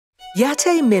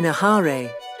Yatte Minahare,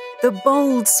 the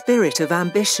bold spirit of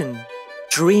ambition,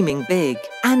 dreaming big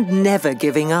and never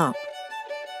giving up.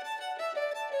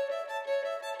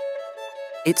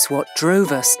 It's what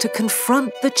drove us to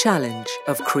confront the challenge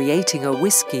of creating a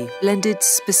whiskey blended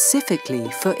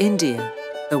specifically for India,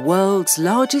 the world's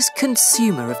largest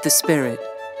consumer of the spirit.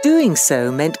 Doing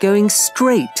so meant going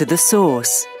straight to the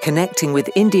source, connecting with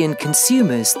Indian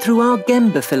consumers through our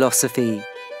Gemba philosophy,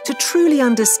 to truly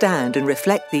understand and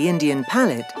reflect the Indian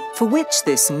palate for which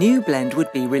this new blend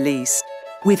would be released.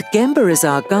 With Gemba as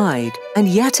our guide and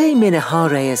Yatte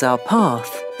Minahare as our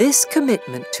path, this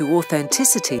commitment to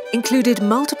authenticity included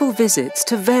multiple visits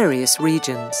to various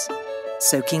regions,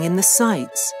 soaking in the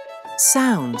sights,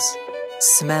 sounds,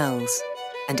 smells,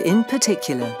 and in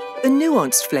particular, the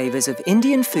nuanced flavours of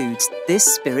Indian foods this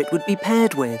spirit would be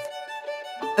paired with.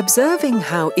 Observing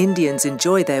how Indians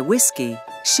enjoy their whiskey,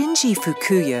 Shinji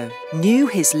Fukuyo knew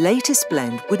his latest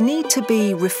blend would need to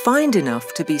be refined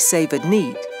enough to be savoured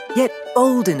neat, yet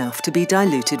bold enough to be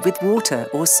diluted with water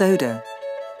or soda.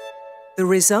 The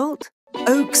result?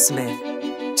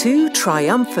 Oaksmith, two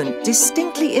triumphant,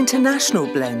 distinctly international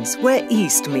blends where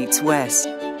East meets West,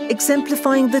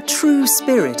 exemplifying the true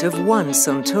spirit of one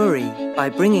Suntory by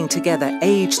bringing together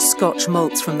aged Scotch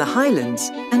malts from the Highlands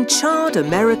and charred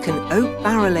American oak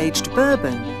barrel-aged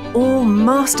bourbon, all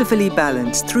masterfully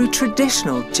balanced through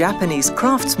traditional Japanese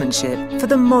craftsmanship for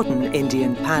the modern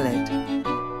Indian palate.